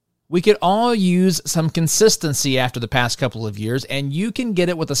We could all use some consistency after the past couple of years, and you can get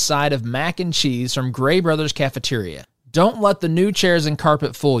it with a side of mac and cheese from Gray Brothers Cafeteria. Don't let the new chairs and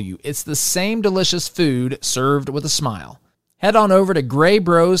carpet fool you. It's the same delicious food served with a smile. Head on over to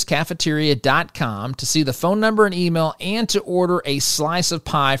graybroscafeteria.com to see the phone number and email and to order a slice of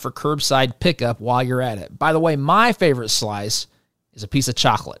pie for curbside pickup while you're at it. By the way, my favorite slice is a piece of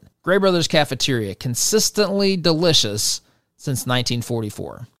chocolate. Gray Brothers Cafeteria, consistently delicious since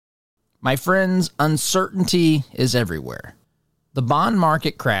 1944. My friends, uncertainty is everywhere. The bond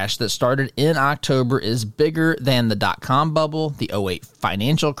market crash that started in October is bigger than the dot-com bubble, the '08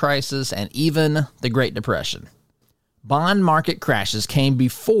 financial crisis, and even the Great Depression. Bond market crashes came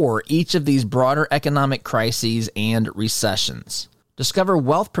before each of these broader economic crises and recessions. Discover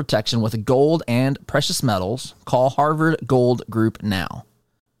wealth protection with gold and precious metals. Call Harvard Gold Group now.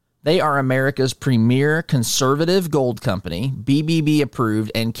 They are America's premier conservative gold company, BBB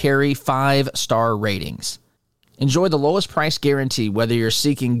approved, and carry 5-star ratings. Enjoy the lowest price guarantee whether you're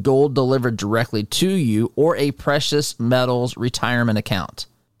seeking gold delivered directly to you or a precious metals retirement account.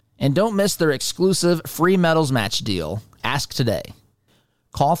 And don't miss their exclusive free metals match deal. Ask today.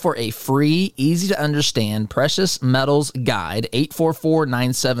 Call for a free, easy-to-understand precious metals guide,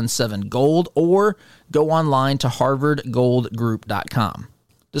 844-977-GOLD, or go online to harvardgoldgroup.com.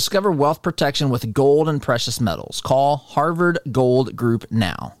 Discover wealth protection with gold and precious metals. Call Harvard Gold Group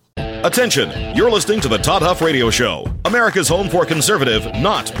now. Attention, you're listening to the Todd Huff Radio Show, America's home for conservative,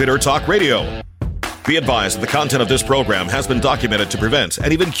 not bitter talk radio. Be advised that the content of this program has been documented to prevent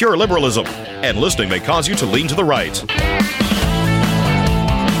and even cure liberalism, and listening may cause you to lean to the right.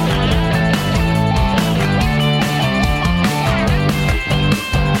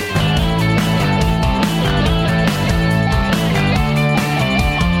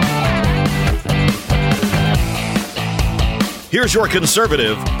 Here's your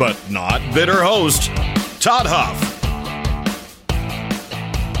conservative, but not bitter host, Todd Huff.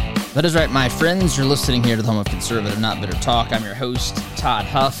 That is right, my friends. You're listening here to the home of conservative, not bitter talk. I'm your host, Todd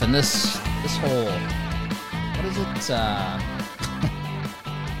Huff, and this whole, what is it?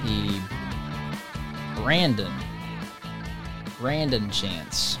 The Brandon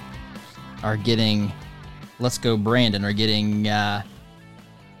chants are getting, let's go Brandon, are getting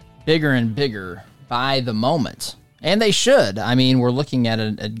bigger and bigger by the moment. And they should. I mean, we're looking at,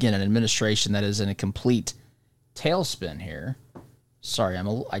 an administration that is in a complete tailspin here. Sorry,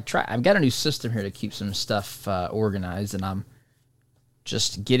 I've got a new system here to keep some stuff organized, and I'm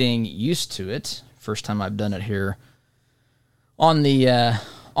just getting used to it. First time I've done it here on the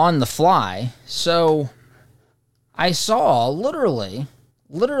fly. So I saw literally,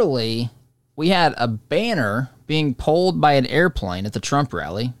 we had a banner being pulled by an airplane at the Trump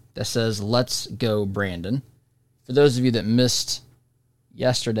rally that says, "Let's go, Brandon." For those of you that missed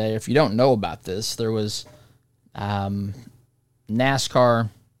yesterday, if you don't know about this, there was NASCAR,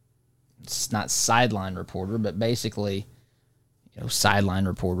 it's not sideline reporter, but basically, sideline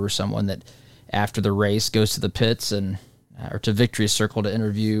reporter, someone that after the race goes to the pits and or to Victory Circle to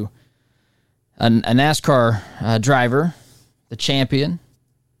interview a NASCAR driver, the champion,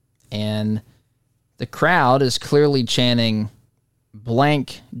 and the crowd is clearly chanting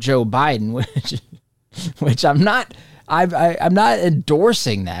blank Joe Biden, which I'm not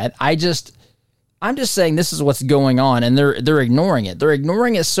endorsing that. I'm just saying this is what's going on, and they're ignoring it. They're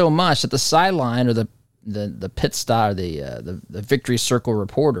ignoring it so much that the sideline or the pit stop, the Victory Circle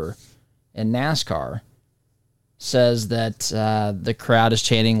reporter in NASCAR says that the crowd is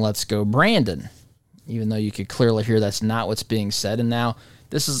chanting "Let's go, Brandon," even though you could clearly hear that's not what's being said. And now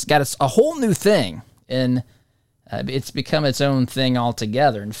this has got a whole new thing, and it's become its own thing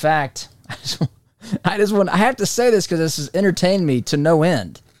altogether. In fact, I have to say this because this has entertained me to no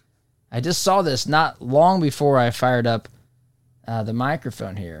end. I just saw this not long before I fired up the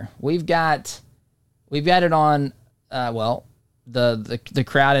microphone here. We've got it on, the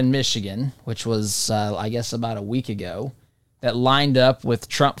crowd in Michigan, which was, I guess, about a week ago, that lined up with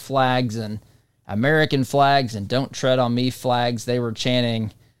Trump flags and American flags and "Don't Tread on Me" flags. They were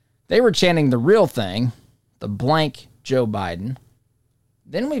chanting the real thing, the blank Joe Biden.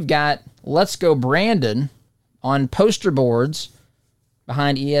 Then we've got "Let's go, Brandon" on poster boards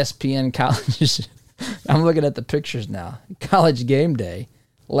behind ESPN College. I'm looking at the pictures now. College Game Day.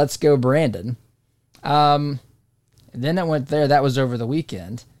 "Let's go, Brandon." Then it went there. That was over the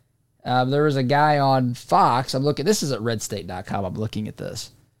weekend. There was a guy on Fox. This is at redstate.com. I'm looking at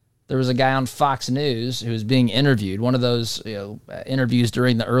this. There was a guy on Fox News who was being interviewed. One of those interviews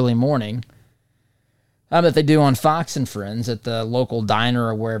during the early morning that they do on Fox and Friends at the local diner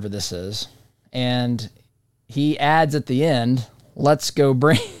or wherever this is. And he adds at the end, "Let's go,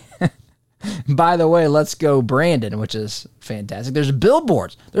 Brandon." By the way, let's go Brandon, which is fantastic. There's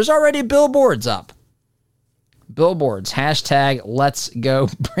billboards. There's already billboards up. Billboards, hashtag let's go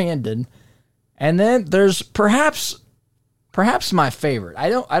Brandon. And then there's perhaps my favorite. I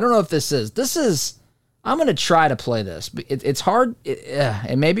don't know if this is, I'm going to try to play this. It's hard.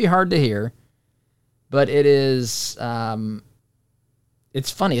 It may be hard to hear, but it is,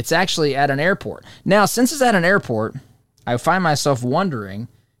 it's funny. It's actually at an airport. Now, since it's at an airport, I find myself wondering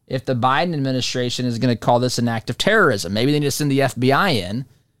if the Biden administration is going to call this an act of terrorism. Maybe they need to send the FBI in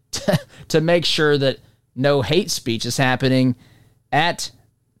to make sure that no hate speech is happening at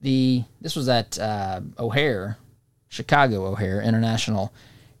this was at O'Hare, Chicago O'Hare International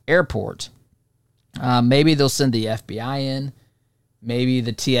Airport. Maybe they'll send the FBI in. Maybe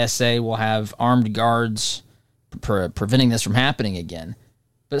the TSA will have armed guards preventing this from happening again.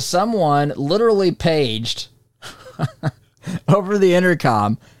 But someone literally paged over the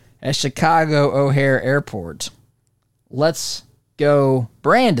intercom at Chicago O'Hare Airport. Let's go,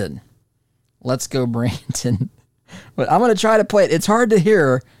 Brandon. Let's go, Brandon. But I'm going to try to play it. It's hard to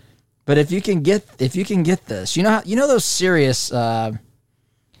hear, but if you can get this, you know those serious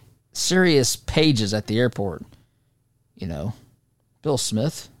pages at the airport. You know, Bill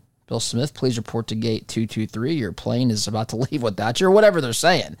Smith, please report to gate 223. Your plane is about to leave without you, or whatever they're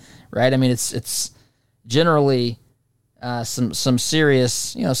saying, right? I mean, it's generally some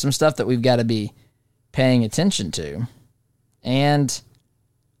serious, some stuff that we've got to be paying attention to, and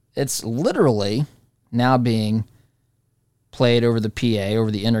it's literally now being played over the PA,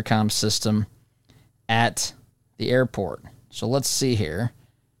 over the intercom system at the airport. So let's see here.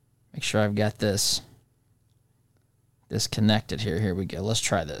 Make sure I've got this connected here. Here we go. Let's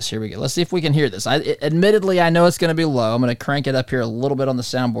try this. Here we go. Let's see if we can hear this. Admittedly, I know it's going to be low. I'm going to crank it up here a little bit on the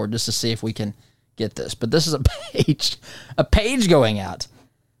soundboard just to see if we can get this. But this is a page going out.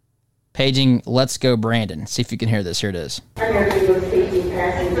 Paging, let's go, Brandon. See if you can hear this. Here it is.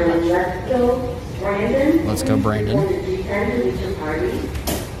 Let's go, Brandon.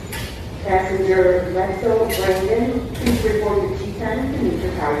 Passenger, let's go, Brandon. Please report to G10 to meet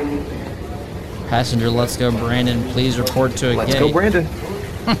your party. Passenger, let's go, Brandon. Please report to a Let's gate. go, Brandon.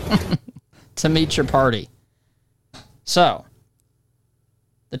 To meet your party. So,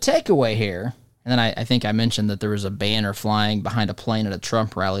 the takeaway here, and then I think I mentioned that there was a banner flying behind a plane at a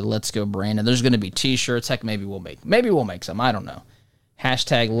Trump rally. Let's go, Brandon. There's going to be T-shirts. Heck, maybe we'll make some. I don't know.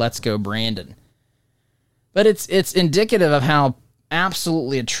 Hashtag let's go, Brandon. But it's indicative of how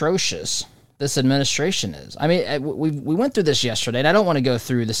absolutely atrocious this administration is. I mean, we went through this yesterday, and I don't want to go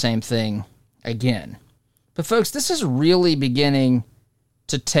through the same thing again. But folks, this is really beginning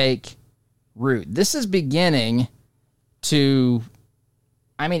to take root. This is beginning to,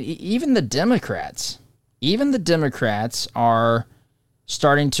 I mean, even the Democrats are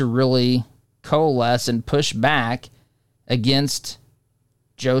starting to really coalesce and push back against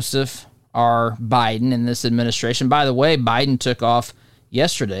Joseph R. Biden and this administration. By the way, Biden took off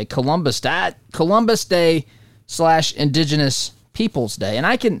yesterday, Columbus Day / Indigenous Peoples Day.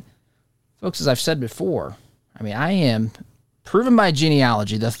 And folks, as I've said before, I mean, I am proven by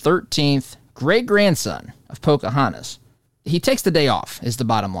genealogy the 13th great-grandson of Pocahontas. He takes the day off, is the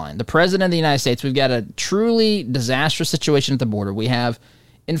bottom line. The president of the United States, we've got a truly disastrous situation at the border. We have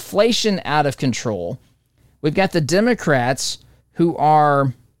inflation out of control. We've got the Democrats who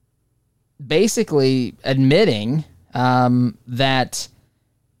are basically admitting that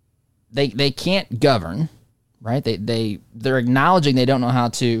they can't govern, right? They're acknowledging they don't know how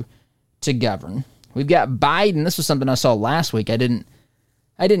to govern. We've got Biden. This was something I saw last week. I didn't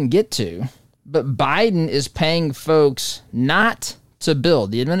get to, but Biden is paying folks not to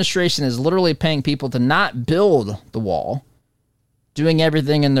build. The administration is literally paying people to not build the wall, doing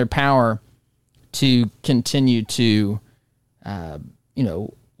everything in their power to continue to,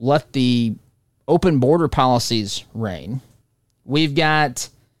 let the open border policies reign. We've got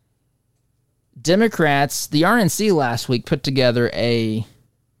Democrats. The RNC last week put together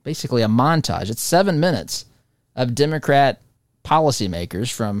basically a montage. It's 7 minutes of Democrat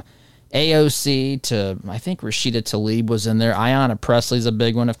policymakers from AOC to, I think Rashida Tlaib was in there. Ayanna Pressley's a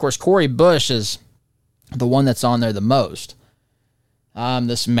big one. Of course, Cori Bush is the one that's on there the most.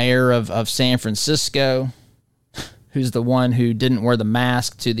 This mayor of San Francisco, who's the one who didn't wear the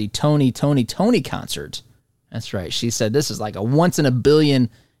mask to the Tony concert. That's right. She said this is like a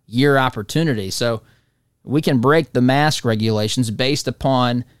once-in-a-billion-year opportunity. So we can break the mask regulations based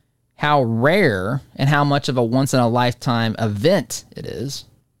upon how rare and how much of a once-in-a-lifetime event it is.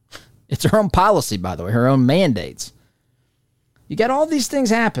 It's her own policy, by the way, her own mandates. You got all these things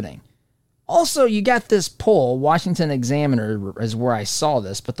happening. Also, you got this poll, Washington Examiner is where I saw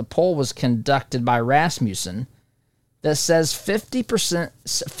this, but the poll was conducted by Rasmussen that says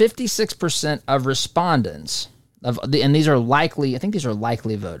 56% of respondents, and these are likely, I think these are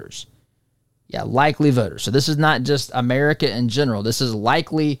likely voters. Yeah, likely voters. So this is not just America in general. This is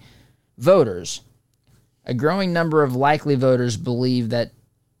likely voters. A growing number of likely voters believe that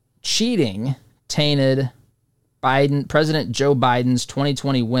cheating tainted President Joe Biden's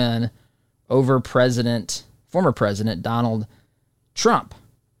 2020 win over former President Donald Trump.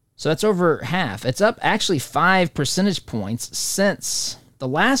 So that's over half. It's up actually 5 percentage points since the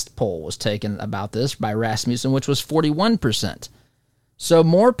last poll was taken about this by Rasmussen, which was 41%. So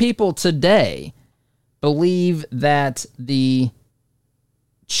more people today believe that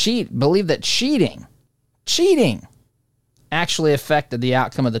cheating actually affected the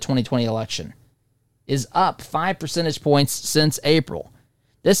outcome of the 2020 election, is up 5 percentage points since April.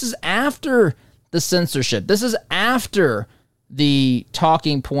 This is after the censorship. This is after the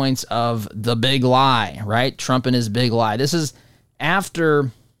talking points of the big lie, right? Trump and his big lie. This is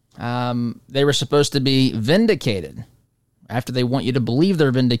after they were supposed to be vindicated, after they want you to believe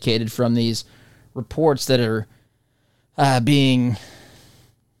they're vindicated from these reports that are being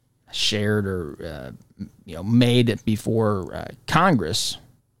shared or made before Congress,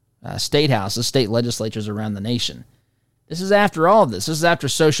 state houses, state legislatures around the nation. This is after all of this. This is after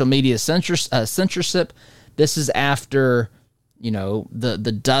social media censorship. This is after,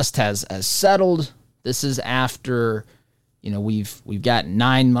 the dust has settled. This is after, we've got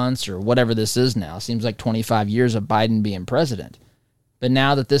 9 months or whatever this is now. It seems like 25 years of Biden being president. But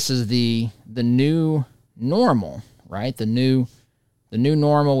now that this is the new normal, right? The new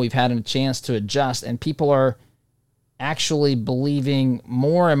normal, we've had a chance to adjust, and people are actually believing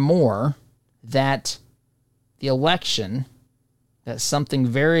more and more that the election, that something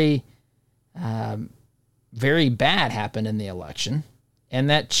very, very bad happened in the election, and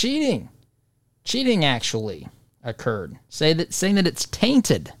that cheating actually occurred. Saying that it's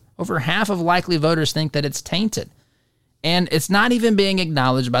tainted. Over half of likely voters think that it's tainted. And it's not even being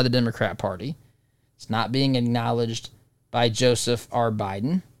acknowledged by the Democrat Party. It's not being acknowledged by Joseph R.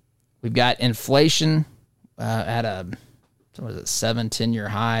 Biden. We've got inflation at a 7-10-year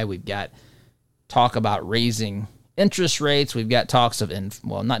high. We've got talk about raising interest rates. We've got talks of,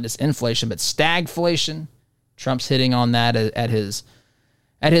 not just inflation, but stagflation. Trump's hitting on that at his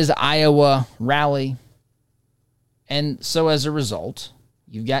Iowa rally. And so as a result,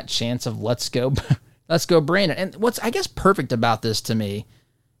 you've got chance of let's go Brandon. And what's, I guess, perfect about this to me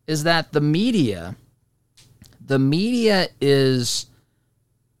is that the media is,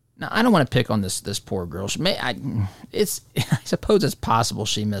 now I don't want to pick on this poor girl. I suppose it's possible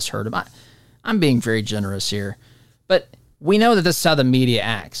she misheard him. I'm being very generous here, but we know that this is how the media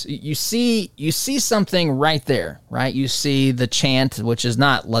acts. You see something right there, right? You see the chant, which is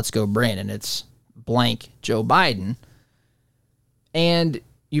not "Let's go Brandon," it's blank Joe Biden, and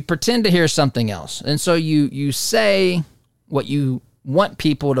you pretend to hear something else, and so you say what you want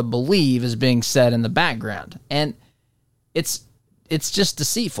people to believe is being said in the background, and it's just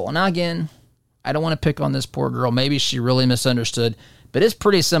deceitful. Now again, I don't want to pick on this poor girl. Maybe she really misunderstood, but it's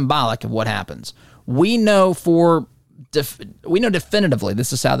pretty symbolic of what happens. We know definitively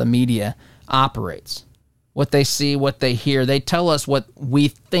this is how the media operates. What they see, what they hear. They tell us what we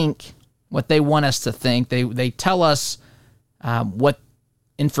think, what they want us to think. They tell us what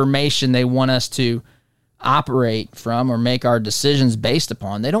information they want us to operate from or make our decisions based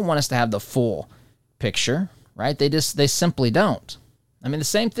upon. They don't want us to have the full picture, right? They simply don't. I mean, the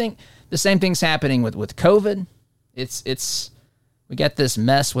same thing's happening with COVID. We got this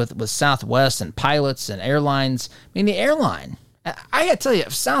mess with Southwest and pilots and airlines. I mean, the airline, I got to tell you,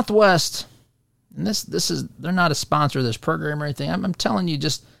 Southwest, and they're not a sponsor of this program or anything. I'm telling you,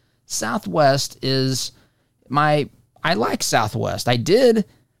 just Southwest is I like Southwest. I did.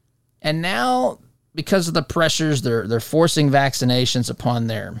 And now, because of the pressures, they're forcing vaccinations upon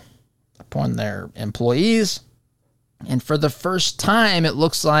their employees. And for the first time, it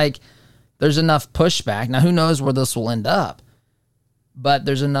looks like there's enough pushback. Now, who knows where this will end up? But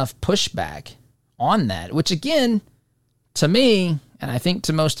there's enough pushback on that, which again, to me, and I think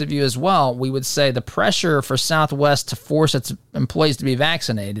to most of you as well, we would say the pressure for Southwest to force its employees to be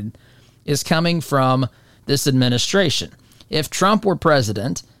vaccinated is coming from this administration. If Trump were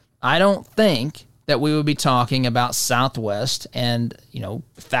president, I don't think that we would be talking about Southwest and,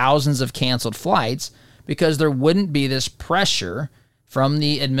 thousands of canceled flights, because there wouldn't be this pressure from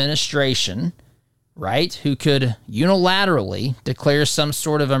the administration, right, who could unilaterally declare some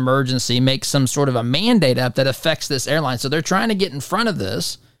sort of emergency, make some sort of a mandate up that affects this airline. So they're trying to get in front of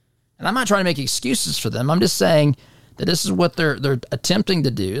this, And I'm not trying to make excuses for them. I'm just saying that this is what they're attempting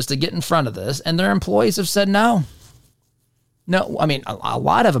to do, is to get in front of this, and their employees have said no. No, I mean, a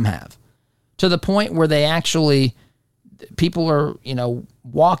lot of them have, to the point where they actually, people are,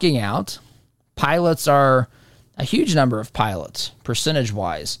 walking out. Pilots are, a huge number of pilots,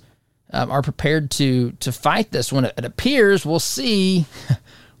 percentage-wise, are prepared to fight this. When it appears, we'll see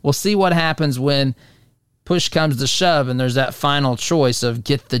what happens when push comes to shove and there's that final choice of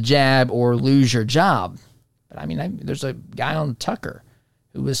get the jab or lose your job. But I mean, there's a guy on Tucker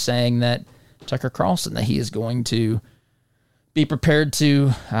who was saying that, Tucker Carlson, that he is going to be prepared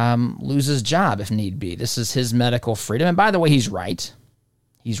to lose his job if need be. This is his medical freedom. And by the way, he's right.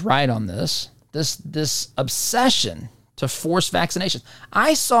 He's right on this. This obsession to force vaccinations.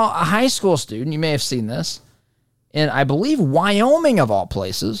 I saw a high school student, you may have seen this, in, I believe, Wyoming of all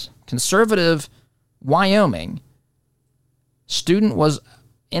places, conservative Wyoming. Student was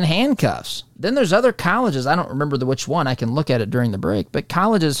in handcuffs. Then there's other colleges, I don't remember which one, I can look at it during the break, but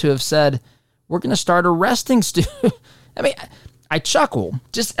colleges who have said, we're going to start arresting students. I mean, I chuckle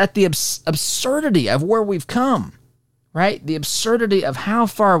just at the absurdity of where we've come, right? The absurdity of how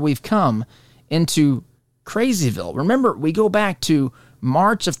far we've come into Crazyville. Remember, we go back to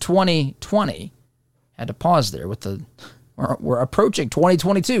March of 2020. Had to pause there with we're approaching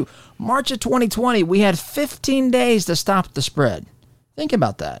 2022. March of 2020, we had 15 days to stop the spread. Think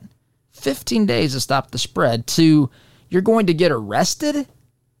about that. 15 days to stop the spread to you're going to get arrested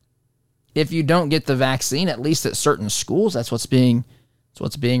if you don't get the vaccine, at least at certain schools. That's what's being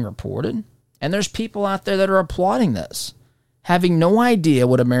reported. And there's people out there that are applauding this, having no idea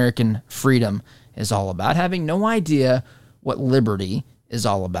what American freedom is all about, having no idea what liberty is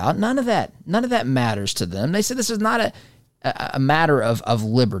all about. None of that matters to them. They say this is not a matter of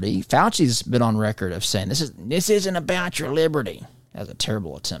liberty. Fauci's been on record of saying this isn't about your liberty. That was a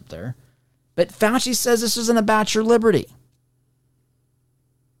terrible attempt there. But Fauci says this isn't about your liberty,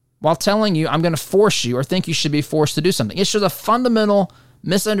 while telling you, I'm going to force you or think you should be forced to do something. It's just a fundamental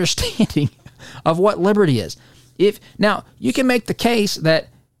misunderstanding of what liberty is. Now, you can make the case that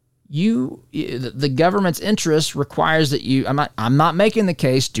the government's interest requires that you, I'm not making the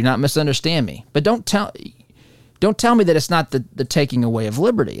case, do not misunderstand me, but don't tell me that it's not the taking away of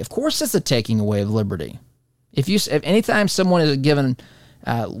liberty. Of course it's the taking away of liberty. If anytime someone is given,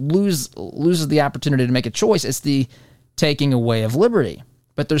 loses the opportunity to make a choice, it's the taking away of liberty.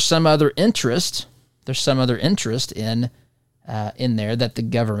 But there's some other interest. In there that the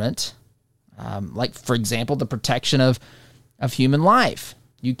government, like for example, the protection of human life.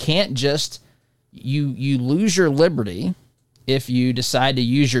 You can't just you lose your liberty if you decide to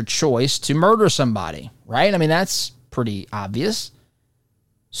use your choice to murder somebody, right? I mean, that's pretty obvious.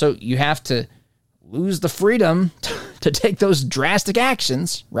 So you have to lose the freedom to take those drastic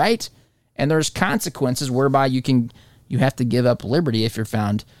actions, right? And there's consequences whereby you have to give up liberty if you're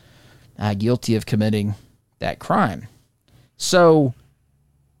found guilty of committing that crime. So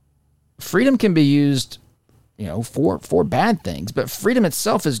freedom can be used, for bad things, but freedom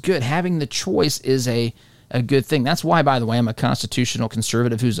itself is good. Having the choice is a good thing. That's why, by the way, I'm a constitutional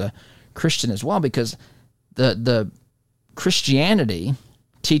conservative who's a Christian as well, because the Christianity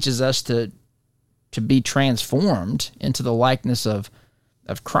teaches us to be transformed into the likeness of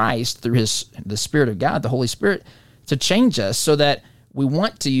Christ through the Spirit of God, the Holy Spirit, to change us so that we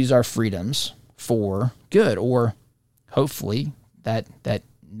want to use our freedoms for good, or hopefully that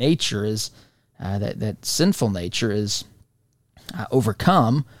nature is that sinful nature is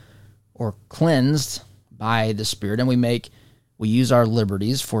overcome or cleansed by the Spirit, and we use our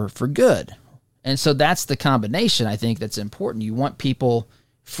liberties for good. And so that's the combination, I think, that's important. You want people,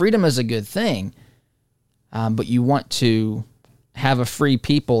 freedom is a good thing, but you want to have a free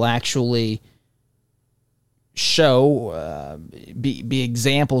people actually show, be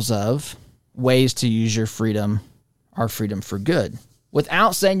examples of ways to use your freedom, our freedom, for good,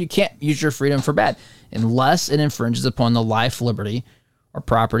 without saying you can't use your freedom for bad, unless it infringes upon the life, liberty, or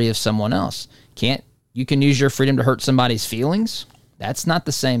property of someone else. You can use your freedom to hurt somebody's feelings. That's not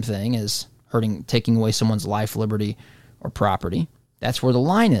the same thing as taking away someone's life, liberty, or property. That's where the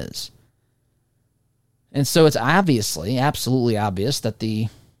line is. And so it's absolutely obvious that the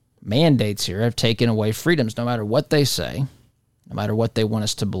mandates here have taken away freedoms, no matter what they say, no matter what they want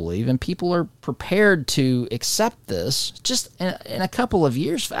us to believe. And people are prepared to accept this just in a couple of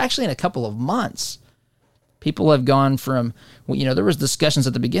years, actually in a couple of months. People have gone from, there was discussions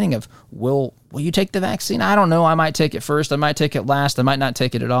at the beginning of, will you take the vaccine? I don't know. I might take it first. I might take it last. I might not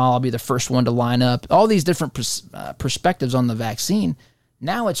take it at all. I'll be the first one to line up. All these different perspectives on the vaccine.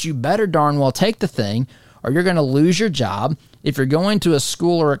 Now it's, you better darn well take the thing, or you're going to lose your job. If you're going to a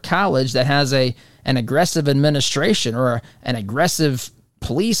school or a college that has an aggressive administration or an aggressive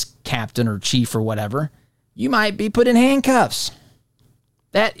police captain or chief or whatever, you might be put in handcuffs.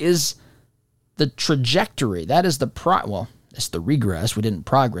 That is the trajectory. That is it's the regress. We didn't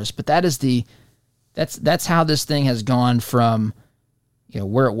progress, but that's how this thing has gone from,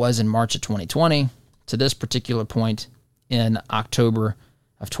 where it was in March of 2020 to this particular point in October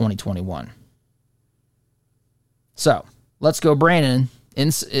of 2021. So let's go, Brandon.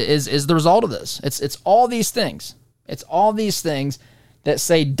 Is the result of this? It's all these things. It's all these things that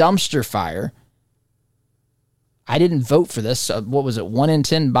say dumpster fire. I didn't vote for this. So what was it? 1 in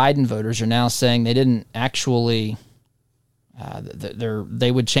 10 Biden voters are now saying they didn't actually.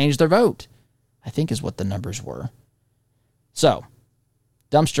 They would change their vote, I think is what the numbers were. So,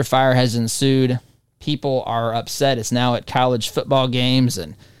 dumpster fire has ensued. People are upset. It's now at college football games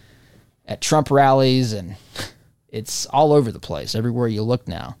and at Trump rallies, and it's all over the place, everywhere you look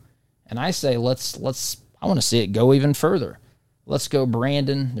now. And I say, I want to see it go even further. Let's go,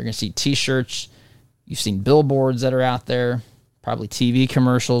 Brandon. You're going to see T-shirts. You've seen billboards that are out there, probably TV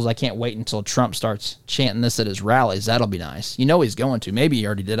commercials. I can't wait until Trump starts chanting this at his rallies. That'll be nice. He's going to. Maybe he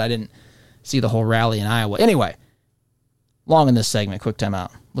already did. I didn't see the whole rally in Iowa. Anyway, long in this segment, quick time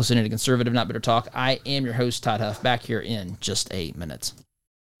out. Listening to Conservative Not Bitter Talk. I am your host, Todd Huff, back here in just 8 minutes.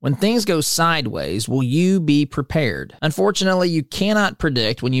 When things go sideways, will you be prepared? Unfortunately, you cannot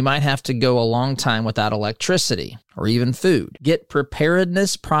predict when you might have to go a long time without electricity or even food. Get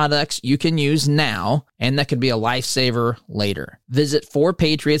preparedness products you can use now, and that could be a lifesaver later. Visit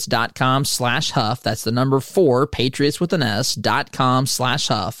 4patriots.com/Huff. That's the number 4, Patriots with an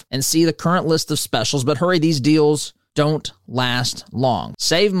S.com/Huff, and see the current list of specials. But hurry, these deals don't last long.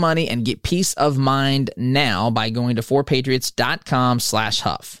 Save money and get peace of mind now by going to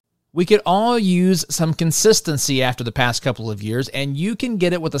 4patriots.com/Huff. We could all use some consistency after the past couple of years, and you can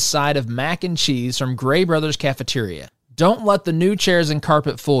get it with a side of mac and cheese from Gray Brothers Cafeteria. Don't let the new chairs and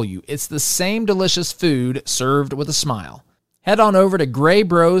carpet fool you. It's the same delicious food served with a smile. Head on over to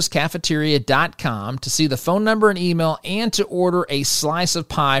graybroscafeteria.com to see the phone number and email and to order a slice of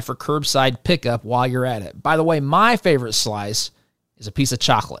pie for curbside pickup while you're at it. By the way, my favorite slice is a piece of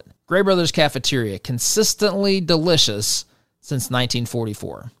chocolate. Gray Brothers Cafeteria, consistently delicious since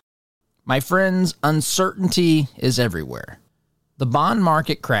 1944. My friends, uncertainty is everywhere. The bond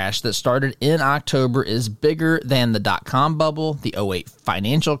market crash that started in October is bigger than the dot-com bubble, the 2008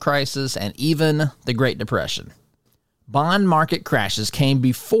 financial crisis, and even the Great Depression. Bond market crashes came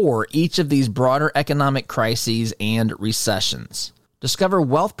before each of these broader economic crises and recessions. Discover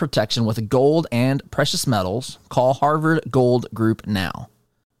wealth protection with gold and precious metals. Call Harvard Gold Group now.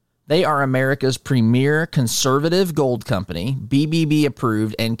 They are America's premier conservative gold company, BBB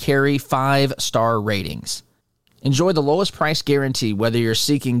approved, and carry 5-star ratings. Enjoy the lowest price guarantee whether you're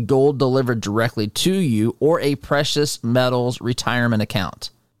seeking gold delivered directly to you or a precious metals retirement account.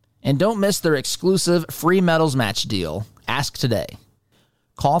 And don't miss their exclusive free metals match deal. Ask today.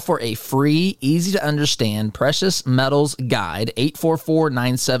 Call for a free, easy-to-understand precious metals guide,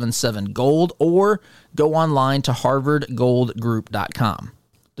 844-977-GOLD, or go online to harvardgoldgroup.com.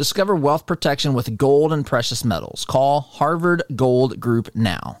 Discover wealth protection with gold and precious metals. Call Harvard Gold Group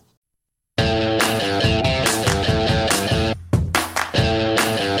now.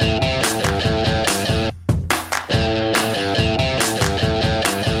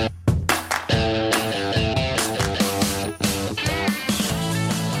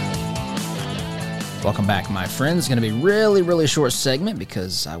 Welcome back, my friends. It's going to be really, really short segment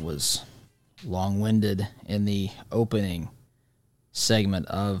because I was long-winded in the opening segment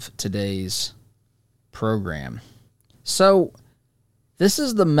of today's program. So, this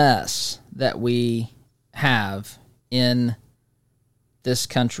is the mess that we have in this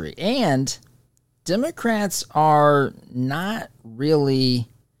country. And Democrats are not really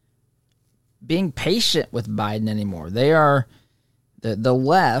being patient with Biden anymore. They are, the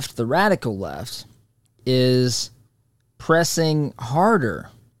left, the radical left, is pressing harder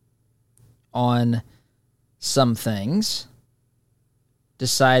on some things,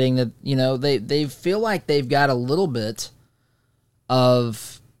 deciding that, they feel like they've got a little bit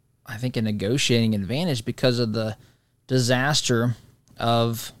of, I think, a negotiating advantage because of the disaster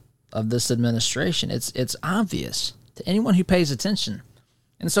of this administration. It's obvious to anyone who pays attention.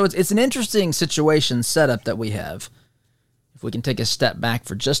 And so it's an interesting situation setup that we have. If we can take a step back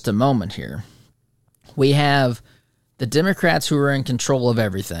for just a moment here. We have the Democrats who are in control of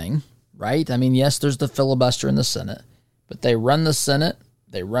everything, right? I mean, yes, there's the filibuster in the Senate, but they run the Senate,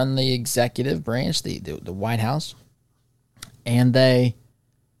 they run the executive branch, the White House, and they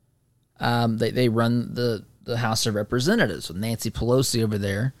They run the House of Representatives with Nancy Pelosi over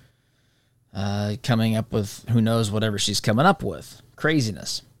there, coming up with who knows whatever she's coming up with.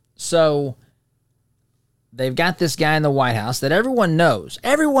 Craziness. So they've got this guy in the White House that everyone knows.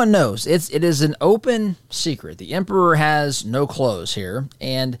 Everyone knows. It is an open secret. The emperor has no clothes here,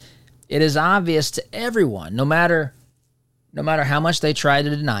 and it is obvious to everyone, no matter how much they try to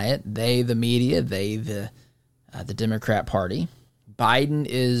deny it, they, the media, the Democrat Party,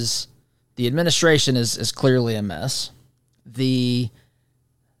 the administration is clearly a mess.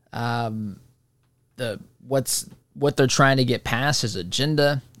 What they're trying to get past, his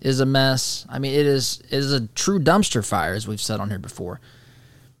agenda, is a mess. I mean, it is a true dumpster fire, as we've said on here before.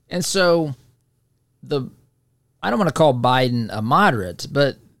 And so I don't want to call Biden a moderate,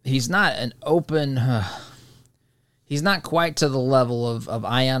 but he's not an open. He's not quite to the level of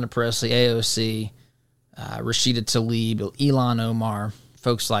Ayanna Pressley, AOC, Rashida Tlaib, Ilhan Omar,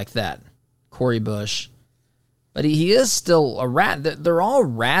 folks like that, Cori Bush. But he is still they're all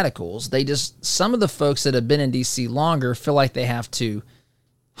radicals. Some of the folks that have been in D.C. longer feel like they have to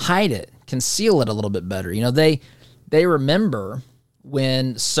hide it, conceal it a little bit better. You know, they remember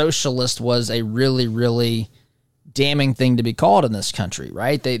when socialist was a really, really damning thing to be called in this country,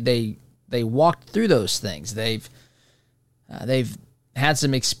 right? They walked through those things. They've had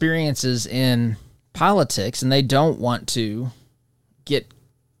some experiences in politics, and they don't want to get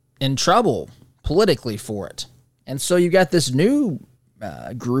in trouble politically for it. And so you got this new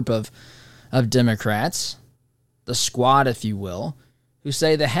group of Democrats, the squad, if you will, who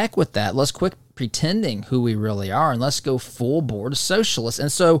say, the heck with that. Let's quit pretending who we really are, and let's go full board socialist.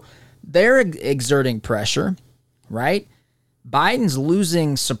 And so they're exerting pressure, right? Biden's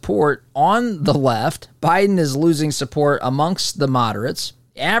losing support on the left. Biden is losing support amongst the moderates.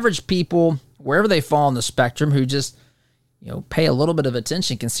 Average people, wherever they fall on the spectrum, who just pay a little bit of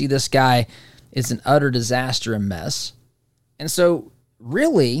attention, can see this guy is an utter disaster and mess. And so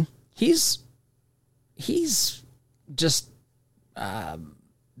really, he's just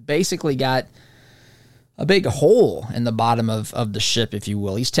basically got a big hole in the bottom of the ship, if you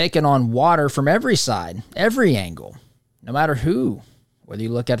will. He's taken on water from every side, every angle, no matter who, whether you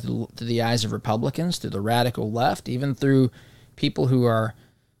look at it through the eyes of Republicans, through the radical left, even through people who are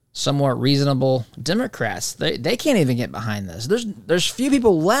somewhat reasonable Democrats. They can't even get behind this. There's few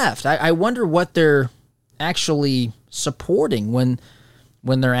people left. I wonder what they're actually supporting when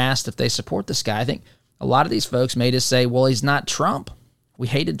they're asked if they support this guy. I think a lot of these folks may just say, well, he's not Trump. We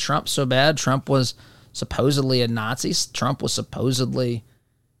hated Trump so bad. Trump was supposedly a Nazi. Trump was supposedly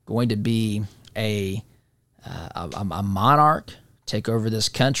going to be a monarch, take over this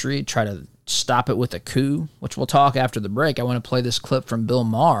country, try to stop it with a coup, which we'll talk after the break. I want to play this clip from Bill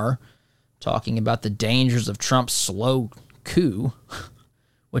Maher talking about the dangers of Trump's slow coup,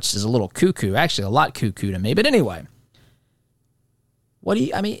 which is a little cuckoo, actually a lot cuckoo to me. But anyway,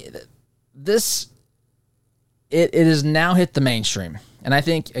 this has now hit the mainstream. And I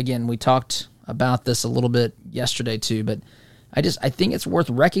think, again, we talked about this a little bit yesterday too, but I think it's worth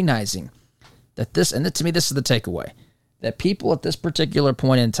recognizing that to me, this is the takeaway, that people at this particular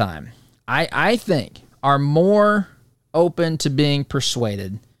point in time, I think, are more open to being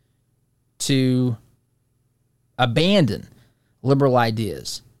persuaded to abandon liberal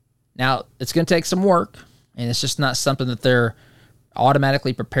ideas. Now, it's going to take some work, and it's just not something that they're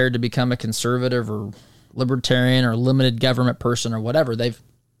automatically prepared to become a conservative or libertarian or limited government person or whatever. They're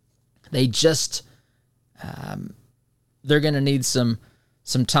going to need some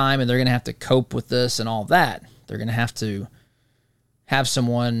time, and they're going to have to cope with this and all that. They're going to have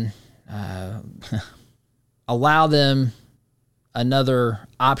someone allow them another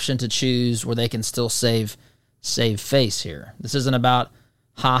option to choose where they can still save face here. This isn't about,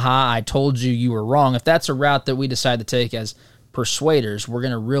 I told you were wrong. If that's a route that we decide to take as persuaders, we're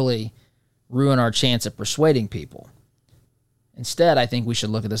going to really ruin our chance at persuading people. Instead, I think we should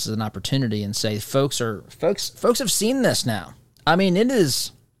look at this as an opportunity and say, folks have seen this now. I mean,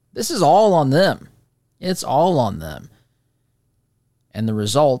 this is all on them. It's all on them. And the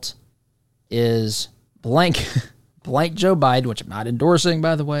result is blank Joe Biden, which I'm not endorsing,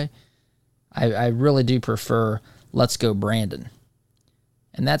 by the way. I really do prefer let's go Brandon.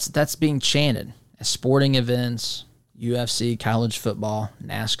 And that's being chanted at sporting events, UFC, college football,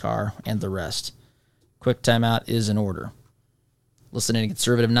 NASCAR, and the rest. Quick timeout is in order. Listening to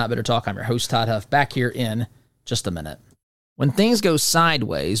Conservative Not Bitter Talk, I'm your host, Todd Huff, back here in just a minute. When things go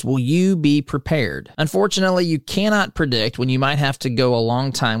sideways, will you be prepared? Unfortunately, you cannot predict when you might have to go a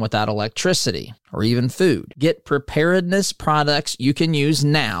long time without electricity or even food. Get preparedness products you can use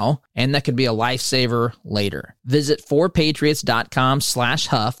now, and that could be a lifesaver later. Visit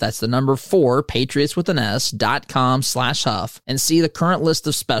 4patriots.com/Huff. That's the number 4, Patriots with an S.com/Huff, and see the current list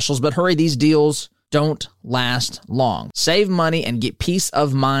of specials. But hurry, these deals don't last long. Save money and get peace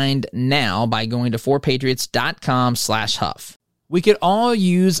of mind now by going to 4patriots.com/Huff. We could all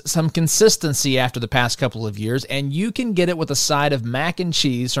use some consistency after the past couple of years, and you can get it with a side of mac and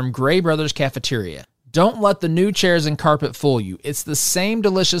cheese from Gray Brothers Cafeteria. Don't let the new chairs and carpet fool you. It's the same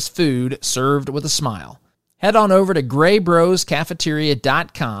delicious food served with a smile. Head on over to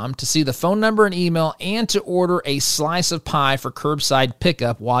graybroscafeteria.com to see the phone number and email and to order a slice of pie for curbside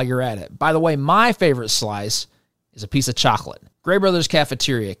pickup while you're at it. By the way, my favorite slice is a piece of chocolate. Gray Brothers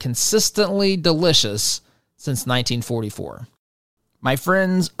Cafeteria, consistently delicious since 1944. My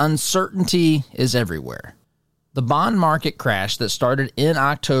friends, uncertainty is everywhere. The bond market crash that started in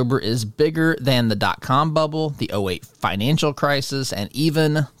October is bigger than the dot-com bubble, the 2008 financial crisis, and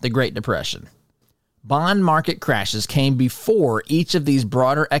even the Great Depression. Bond market crashes came before each of these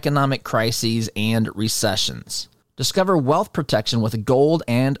broader economic crises and recessions. Discover wealth protection with gold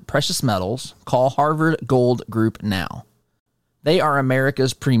and precious metals. Call Harvard Gold Group now. They are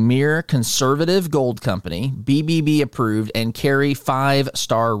America's premier conservative gold company, BBB approved, and carry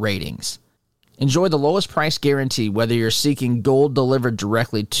 5-star ratings. Enjoy the lowest price guarantee whether you're seeking gold delivered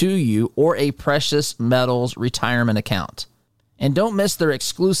directly to you or a precious metals retirement account. And don't miss their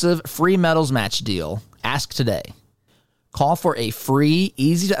exclusive free metals match deal. Ask today. Call for a free,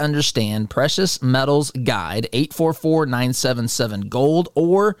 easy-to-understand precious metals guide, 844-977-GOLD,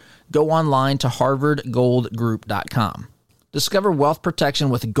 or go online to harvardgoldgroup.com. Discover wealth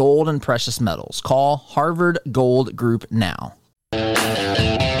protection with gold and precious metals. Call Harvard Gold Group now.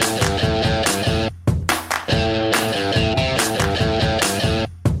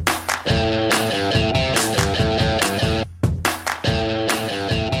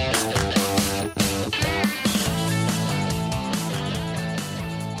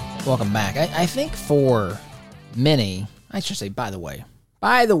 Welcome back. I think for many, I should say, by the way,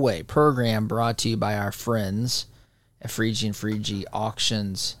 program brought to you by our friends at Freegie and Freegie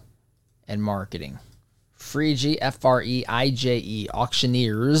Auctions and Marketing. Freegie, F-R-E-I-J-E,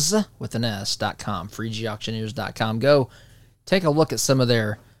 auctioneers with an S.com, freegieauctioneers.com. Go take a look at some of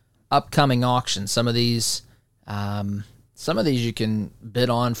their upcoming auctions. Some of these you can bid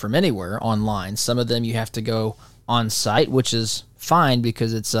on from anywhere online. Some of them you have to go on site, which is fine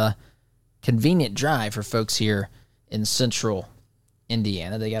because it's a convenient drive for folks here in central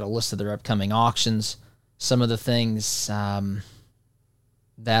Indiana. They got a list of their upcoming auctions. Some of the things that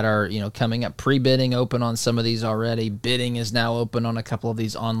are coming up, pre-bidding open on some of these already. Bidding is now open on a couple of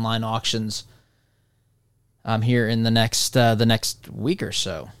these online auctions here in the next week or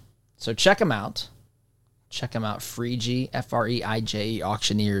so. So check them out. Check them out. Freegie, F-R-E-I-J-E,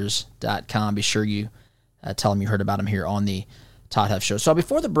 auctioneers.com. Be sure you tell them you heard about them here on the Todd Huff Show. So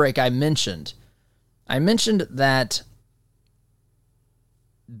before the break, I mentioned that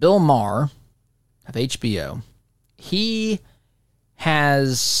Bill Maher of HBO, he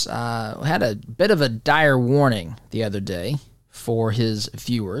has had a bit of a dire warning the other day for his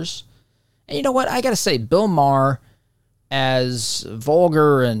viewers. And you know what? I got to say, Bill Maher, as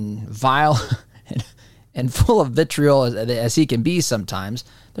vulgar and vile and full of vitriol as he can be sometimes,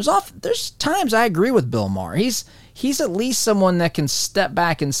 there's times I agree with Bill Maher. He's at least someone that can step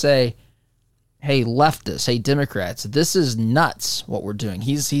back and say, hey, leftists, hey, Democrats, this is nuts what we're doing.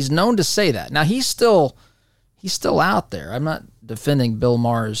 He's known to say that. Now, he's still out there. I'm not defending Bill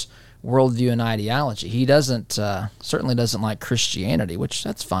Maher's worldview and ideology. He certainly doesn't like Christianity, which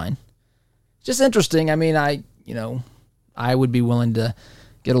that's fine. Just interesting. I mean, I would be willing to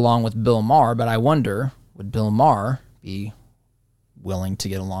get along with Bill Maher, but I wonder, would Bill Maher be willing to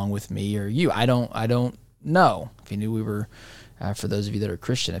get along with me or you? I don't know if he knew we were, for those of you that are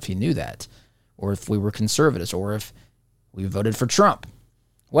Christian, if he knew that, or if we were conservatives, or if we voted for Trump,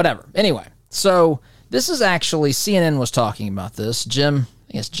 whatever. Anyway, so this is actually, CNN was talking about this. I think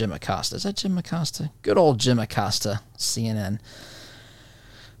it's Jim Acosta. Is that Jim Acosta? Good old Jim Acosta, CNN.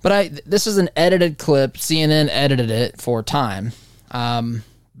 But this is an edited clip. CNN edited it for time. But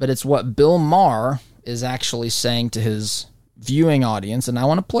it's what Bill Maher is actually saying to his viewing audience. And I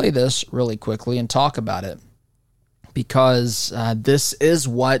want to play this really quickly and talk about it, because this is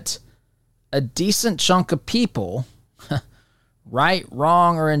what a decent chunk of people, right,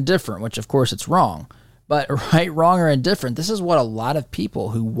 wrong, or indifferent, which of course it's wrong, but right, wrong, or indifferent, this is what a lot of people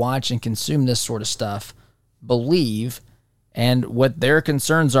who watch and consume this sort of stuff believe and what their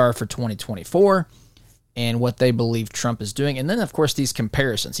concerns are for 2024 and what they believe Trump is doing. And then, of course, these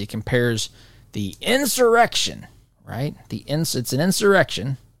comparisons. He compares the insurrection, right? It's an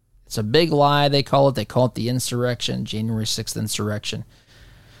insurrection. It's a big lie, they call it. They call it the insurrection, January 6th insurrection.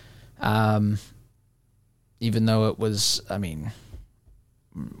 Even though it was,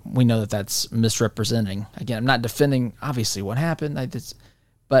 we know that that's misrepresenting. Again, I'm not defending, obviously, what happened.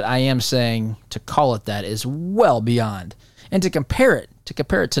 But I am saying to call it that is well beyond. And to compare it to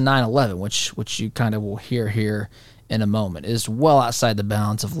 9/11, which you kind of will hear here in a moment, is well outside the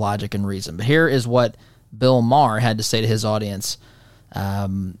bounds of logic and reason. But here is what Bill Maher had to say to his audience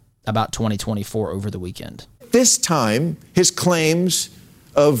about 2024 over the weekend. This time, his claims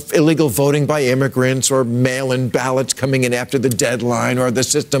of illegal voting by immigrants or mail-in ballots coming in after the deadline or the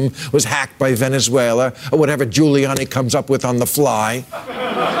system was hacked by Venezuela or whatever Giuliani comes up with on the fly,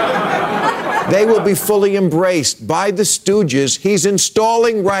 they will be fully embraced by the stooges he's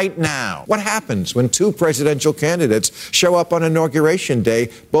installing right now. What happens when two presidential candidates show up on Inauguration Day,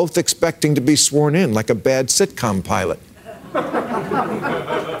 both expecting to be sworn in like a bad sitcom pilot?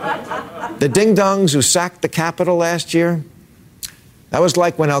 The ding-dongs who sacked the Capitol last year, that was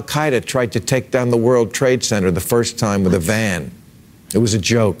like when Al-Qaeda tried to take down the World Trade Center the first time with a van. It was a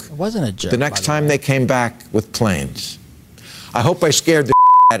joke. It wasn't a joke. The next time they came back with planes. I hope I scared the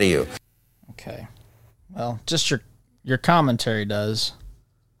out of you. Okay. Well, just your commentary does.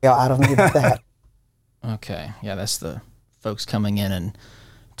 Yeah, I don't need that. Okay. Yeah, that's the folks coming in and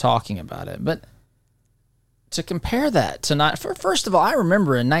talking about it. But to compare that to first of all, I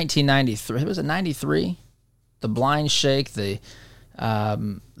remember in 1993, was it 93? The blind shake, the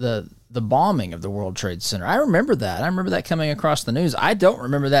bombing of the World Trade Center. I remember that. I remember that coming across the news. I don't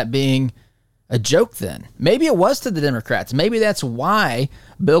remember that being a joke then. Maybe it was to the Democrats. Maybe that's why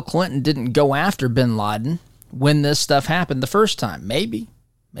Bill Clinton didn't go after bin Laden when this stuff happened the first time. Maybe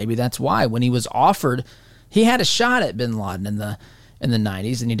that's why. When he was offered, he had a shot at bin Laden in the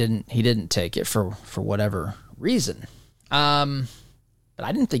 90s, and he didn't take it for whatever reason. But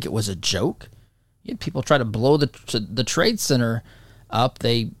I didn't think it was a joke. You had people try to blow the Trade Center up.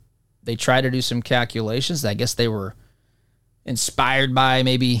 They tried to do some calculations. I guess they were inspired by,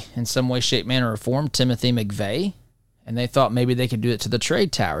 maybe in some way, shape, manner, or form, Timothy McVeigh, and they thought maybe they could do it to the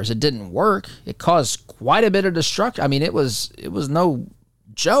trade towers. It didn't work. It caused quite a bit of destruction. It was no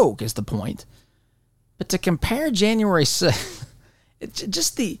joke, is the point. But to compare January 6th, it's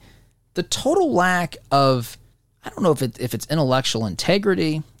just the total lack of, I don't know if it's intellectual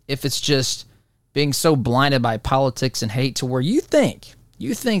integrity, if it's just being so blinded by politics and hate to where you think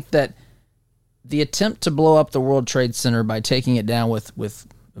that the attempt to blow up the World Trade Center by taking it down with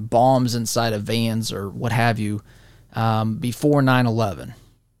bombs inside of vans or what have you before 9/11,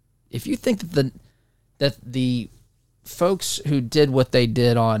 if you think that the folks who did what they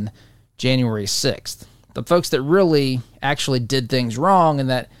did on January 6th, the folks that really actually did things wrong and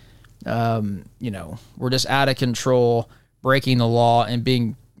that were just out of control, breaking the law and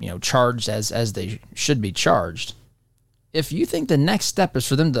being charged as they should be charged, if you think the next step is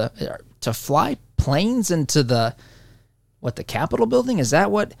for them to fly planes into the Capitol building, is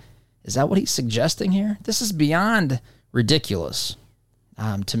that what he's suggesting here? This is beyond ridiculous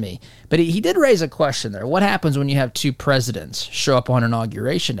to me. But he did raise a question there. What happens when you have two presidents show up on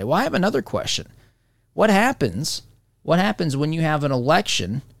Inauguration Day? Well, I have another question. What happens when you have an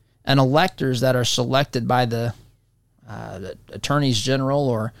election and electors that are selected by the attorneys general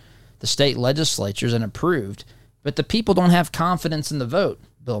or the state legislatures and approved, but the people don't have confidence in the vote,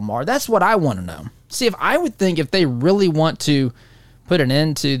 Bill Maher? That's what I want to know. See, I would think if they really want to put an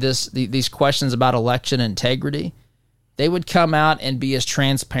end to these questions about election integrity, they would come out and be as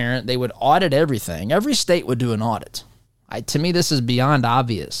transparent. They would audit everything. Every state would do an audit. To me, this is beyond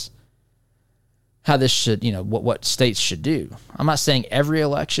obvious how this should, what states should do. I'm not saying every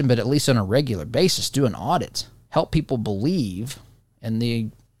election, but at least on a regular basis, do an audit. Help people believe in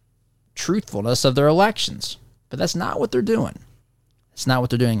the truthfulness of their elections. But that's not what they're doing. It's not what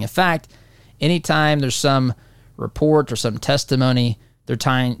they're doing. In fact, anytime there's some report or some testimony, they're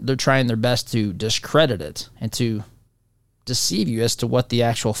trying their best to discredit it and to deceive you as to what the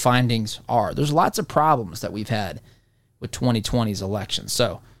actual findings are. There's lots of problems that we've had with 2020's election.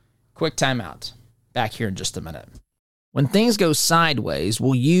 So, quick timeout. Back here in just a minute. When things go sideways,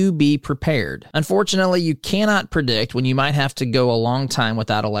 will you be prepared? Unfortunately, you cannot predict when you might have to go a long time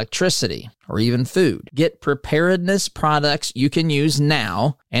without electricity or even food. Get preparedness products you can use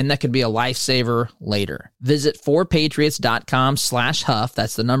now, and that could be a lifesaver later. Visit 4patriots.com/Huff.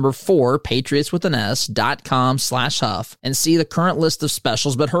 That's the number 4, Patriots with an S.com/Huff, and see the current list of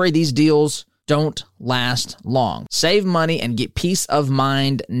specials. But hurry, these deals don't last long. Save money and get peace of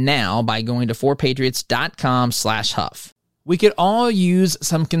mind now by going to 4patriots.com/Huff. We could all use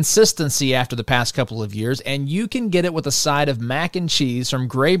some consistency after the past couple of years, and you can get it with a side of mac and cheese from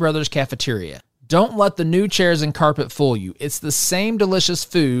Gray Brothers Cafeteria. Don't let the new chairs and carpet fool you. It's the same delicious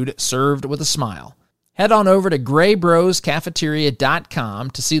food served with a smile. Head on over to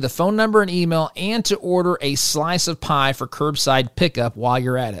graybroscafeteria.com to see the phone number and email and to order a slice of pie for curbside pickup while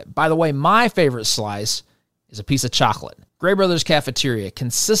you're at it. By the way, my favorite slice is a piece of chocolate. Gray Brothers Cafeteria,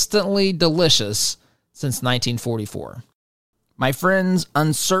 consistently delicious since 1944. My friends,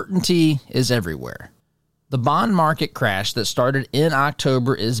 uncertainty is everywhere. The bond market crash that started in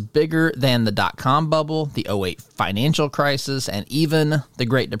October is bigger than the dot-com bubble, the 2008 financial crisis, and even the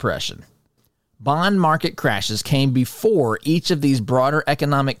Great Depression. Bond market crashes came before each of these broader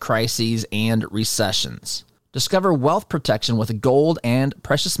economic crises and recessions. Discover wealth protection with gold and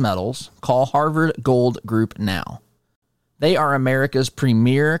precious metals. Call Harvard Gold Group now. They are America's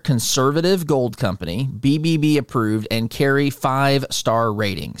premier conservative gold company, BBB approved, and carry 5-star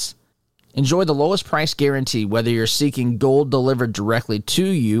ratings. Enjoy the lowest price guarantee whether you're seeking gold delivered directly to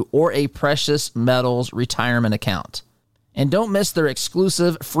you or a precious metals retirement account. And don't miss their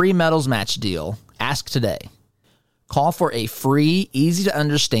exclusive free metals match deal. Ask today. Call for a free,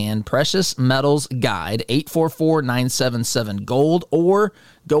 easy-to-understand precious metals guide, 844-977-GOLD, or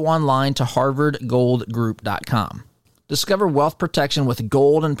go online to harvardgoldgroup.com. Discover wealth protection with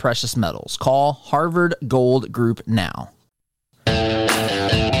gold and precious metals. Call Harvard Gold Group now.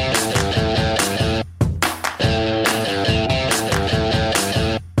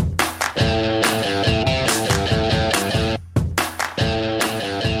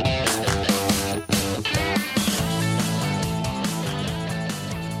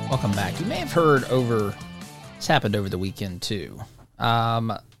 Welcome back. You may have heard it's happened over the weekend too.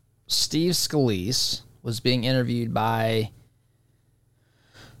 Steve Scalise was being interviewed by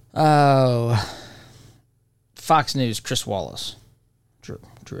Fox News, Chris Wallace. Drew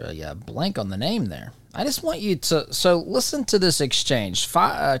a blank on the name there. I just want you to listen to this exchange.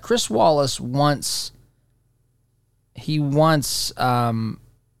 Chris Wallace wants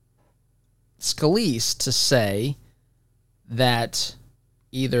Scalise to say that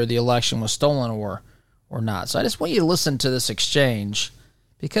either the election was stolen or not. So I just want you to listen to this exchange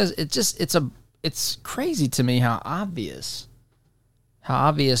because it's crazy to me how obvious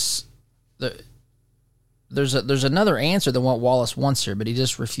there's another answer than what Wallace wants here, but he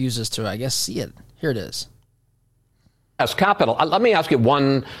just refuses to, I guess, see it. Here it is. As capital, let me ask you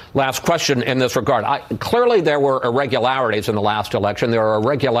one last question in this regard. Clearly, there were irregularities in the last election. There are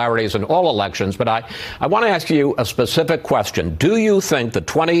irregularities in all elections. But I want to ask you a specific question. Do you think the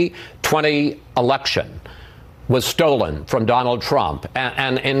 2020 election was stolen from Donald Trump?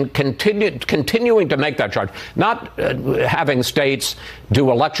 And in continuing to make that charge, not having states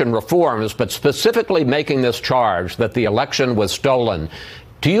do election reforms, but specifically making this charge that the election was stolen,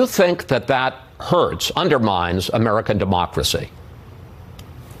 do you think that undermines American democracy?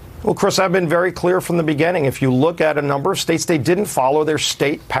 Well, Chris, I've been very clear from the beginning. If you look at a number of states, they didn't follow their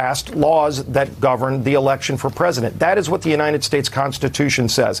state-passed laws that govern the election for president. That is what the United States Constitution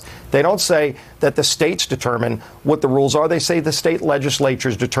says. They don't say that the states determine what the rules are. They say the state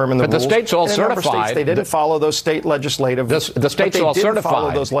legislatures determine the rules. But the states all certified. States, they didn't follow those state legislative. The states all certified.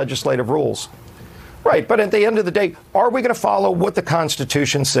 Follow those legislative rules. Right, but at the end of the day, are we going to follow what the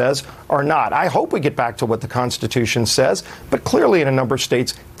Constitution says or not? I hope we get back to what the Constitution says, but clearly in a number of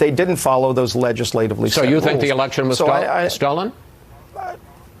states, they didn't follow those legislatively set rules. So you think the election was stolen?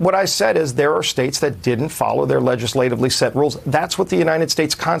 What I said is there are states that didn't follow their legislatively set rules. That's what the United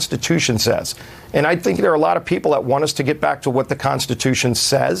States Constitution says. And I think there are a lot of people that want us to get back to what the Constitution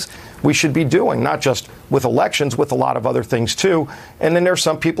says we should be doing, not just with elections, with a lot of other things, too. And then there are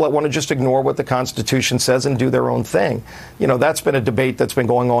some people that want to just ignore what the Constitution says and do their own thing. You know, that's been a debate that's been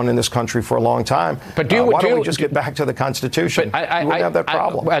going on in this country for a long time. But why don't we just get back to the Constitution? You wouldn't have that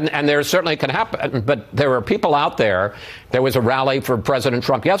problem. And there certainly can happen. But there are people out there. There was a rally for President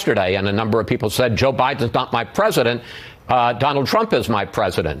Trump yesterday, and a number of people said, Joe Biden's not my president. Donald Trump is my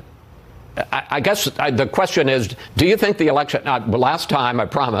president. I guess the question is, do you think the election, last time I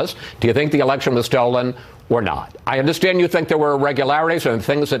promised, do you think the election was stolen or not? I understand you think there were irregularities and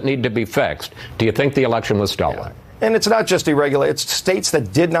things that need to be fixed. Do you think the election was stolen? Yeah. And it's not just irregular. It's states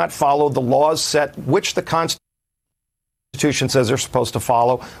that did not follow the laws set, which the Constitution says they're supposed to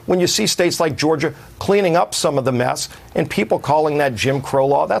follow. When you see states like Georgia cleaning up some of the mess and people calling that Jim Crow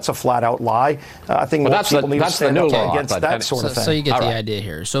law, that's a flat-out lie. I think most people need to stand up against that sort of thing. So you get the idea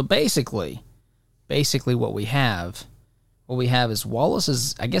here. So basically what we have what we have is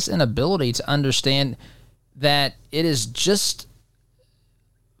Wallace's, I guess, inability to understand that it is just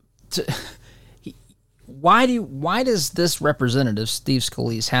why does this representative, Steve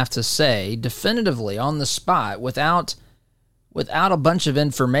Scalise, have to say definitively on the spot without a bunch of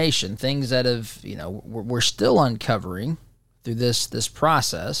information, things that have, we're still uncovering through this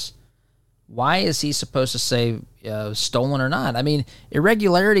process? Why is he supposed to say stolen or not? I mean,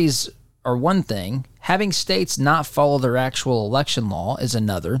 irregularities are one thing. Having states not follow their actual election law is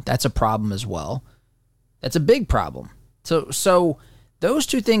another. That's a problem as well. That's a big problem. So those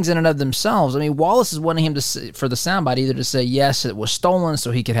two things in and of themselves, I mean, Wallace is wanting him to say, for the soundbite, either to say, yes, it was stolen, so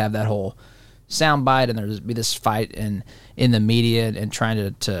he could have that whole soundbite, and there'd be this fight in the media and trying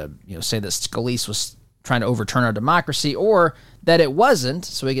to say that Scalise was trying to overturn our democracy, or that it wasn't,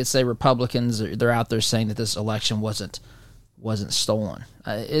 so he could say Republicans, they're out there saying that this election wasn't stolen.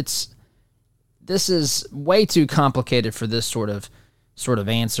 This is way too complicated for this sort of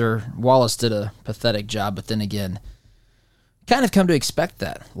answer. Wallace did a pathetic job, but then again, kind of come to expect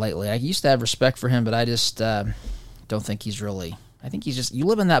that lately. I used to have respect for him, but I just don't think he's really. I think he's just, you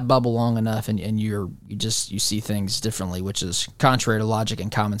live in that bubble long enough, and you see things differently, which is contrary to logic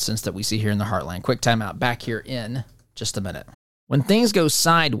and common sense that we see here in the Heartland. Quick timeout. Back here in just a minute. When things go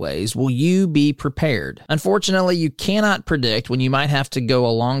sideways, will you be prepared? Unfortunately, you cannot predict when you might have to go a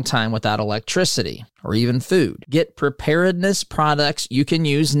long time without electricity or even food. Get preparedness products you can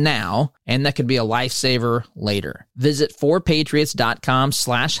use now, and that could be a lifesaver later. Visit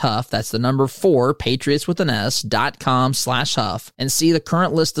 4patriots.com/Huff. That's the number 4, Patriots with an S.com/Huff, and see the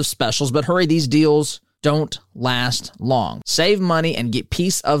current list of specials. But hurry, these deals don't last long. Save money and get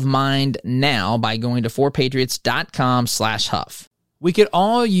peace of mind now by going to 4patriots.com/Huff. We could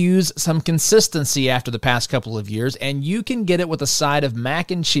all use some consistency after the past couple of years, and you can get it with a side of mac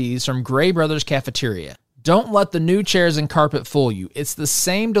and cheese from Gray Brothers Cafeteria. Don't let the new chairs and carpet fool you. It's the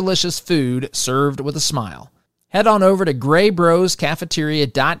same delicious food served with a smile. Head on over to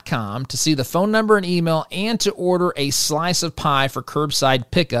graybroscafeteria.com to see the phone number and email, and to order a slice of pie for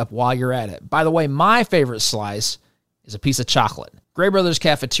curbside pickup while you're at it. By the way, my favorite slice is a piece of chocolate. Gray Brothers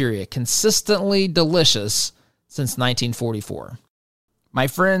Cafeteria, consistently delicious since 1944. My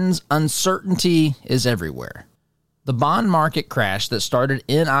friends, uncertainty is everywhere. The bond market crash that started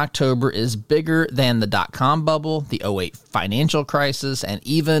in October is bigger than the dot-com bubble, the 2008 financial crisis, and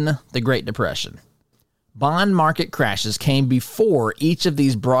even the Great Depression. Bond market crashes came before each of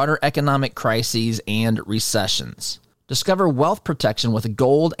these broader economic crises and recessions. Discover wealth protection with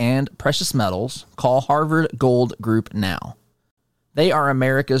gold and precious metals. Call Harvard Gold Group now. They are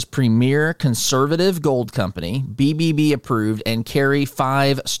America's premier conservative gold company, BBB approved, and carry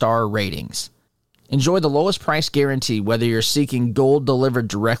 5-star ratings. Enjoy the lowest price guarantee whether you're seeking gold delivered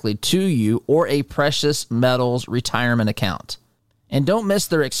directly to you or a precious metals retirement account. And don't miss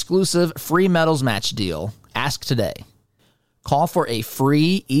their exclusive free metals match deal. Ask today. Call for a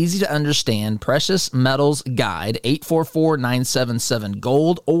free, easy-to-understand precious metals guide,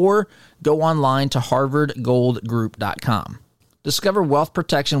 844-977-GOLD, or go online to harvardgoldgroup.com. Discover wealth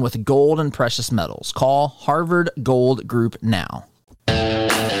protection with gold and precious metals. Call Harvard Gold Group now.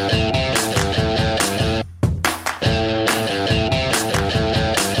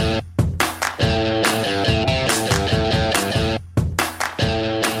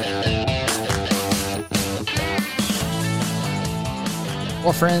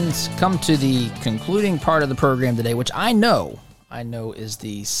 Well, friends, come to the concluding part of the program today, which I know is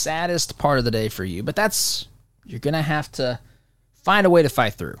the saddest part of the day for you, but you're going to have to find a way to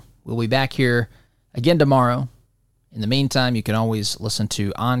fight through. We'll be back here again tomorrow. In the meantime, you can always listen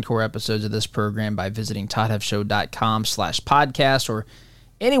to encore episodes of this program by visiting toddhuffshow.com/podcast, or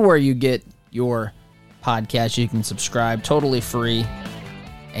anywhere you get your podcast. You can subscribe totally free,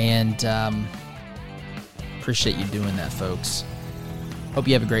 and appreciate you doing that, folks. Hope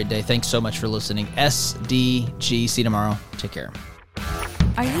you have a great day. Thanks so much for listening. SDG. See you tomorrow. Take care.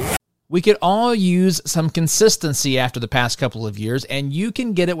 We could all use some consistency after the past couple of years, and you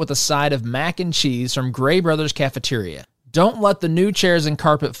can get it with a side of mac and cheese from Gray Brothers Cafeteria. Don't let the new chairs and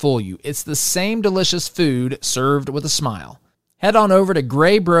carpet fool you. It's the same delicious food served with a smile. Head on over to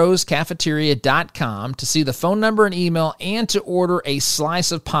graybroscafeteria.com to see the phone number and email, and to order a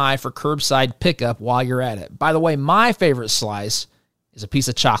slice of pie for curbside pickup while you're at it. By the way, my favorite slice is a piece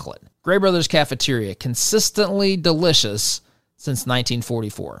of chocolate. Gray Brothers Cafeteria, consistently delicious since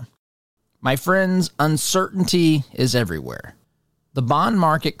 1944. My friends, uncertainty is everywhere. The bond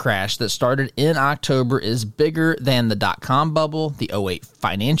market crash that started in October is bigger than the dot-com bubble, the 2008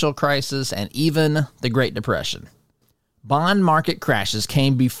 financial crisis, and even the Great Depression. Bond market crashes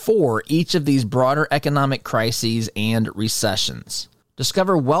came before each of these broader economic crises and recessions.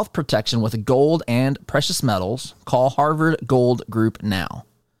 Discover wealth protection with gold and precious metals. Call Harvard Gold Group now.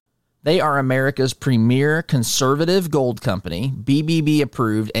 They are America's premier conservative gold company, BBB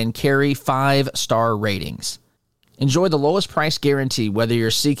approved, and carry 5-star ratings. Enjoy the lowest price guarantee whether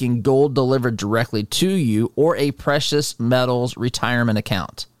you're seeking gold delivered directly to you or a precious metals retirement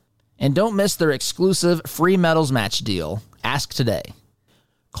account. And don't miss their exclusive free metals match deal. Ask today.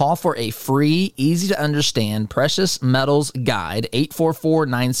 Call for a free, easy-to-understand precious metals guide,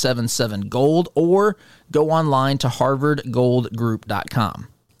 844-977-GOLD, or go online to harvardgoldgroup.com.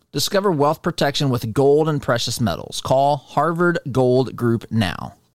 Discover wealth protection with gold and precious metals. Call Harvard Gold Group now.